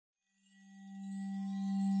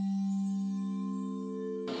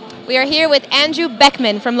We are here with Andrew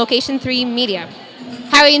Beckman from Location3 Media.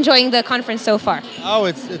 How are you enjoying the conference so far? Oh,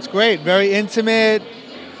 it's great. Very intimate,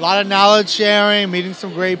 a lot of knowledge sharing, meeting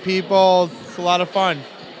some great people. It's a lot of fun.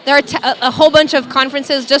 There are a whole bunch of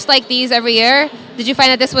conferences just like these every year. Did you find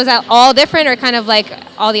that this was all different or kind of like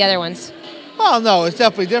all the other ones? Well, no, it's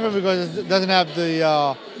definitely different because it doesn't have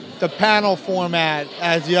the panel format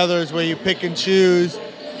as the others where you pick and choose.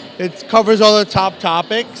 It covers all the top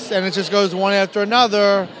topics and it just goes one after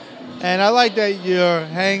another. And I like that you're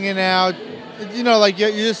hanging out, you know, like you're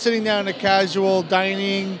just sitting down in a casual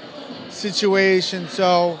dining situation.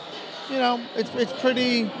 So, you know, it's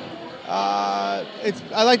pretty. I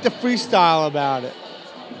like the freestyle about it.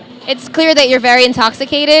 It's clear that you're very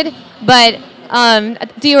intoxicated, but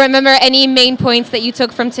do you remember any main points that you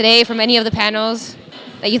took from today, from any of the panels,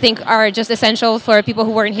 that you think are just essential for people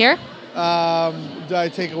who weren't here? Do I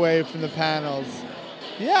take away from the panels?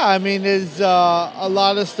 Yeah, I mean, there's a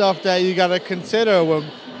lot of stuff that you got to consider when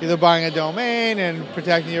either buying a domain and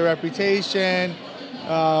protecting your reputation, you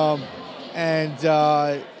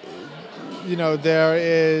know, there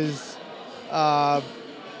is. What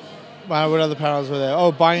other panels were there?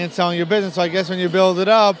 Oh, buying and selling your business. So I guess when you build it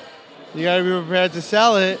up, you got to be prepared to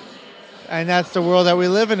sell it. And that's the world that we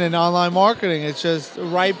live in online marketing. It's just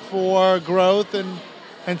ripe for growth and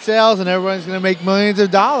sales, and everyone's going to make millions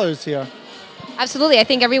of dollars here. Absolutely. I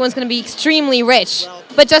think everyone's going to be extremely rich,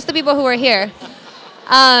 but just the people who are here.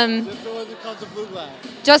 Just the ones who come to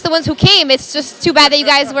BlueGlass. Just the ones who came. It's just too bad that you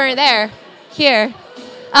guys weren't there here.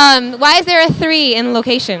 Why is there a 3 in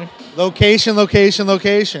location? Location, location,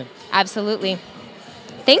 location. Absolutely.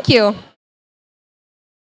 Thank you.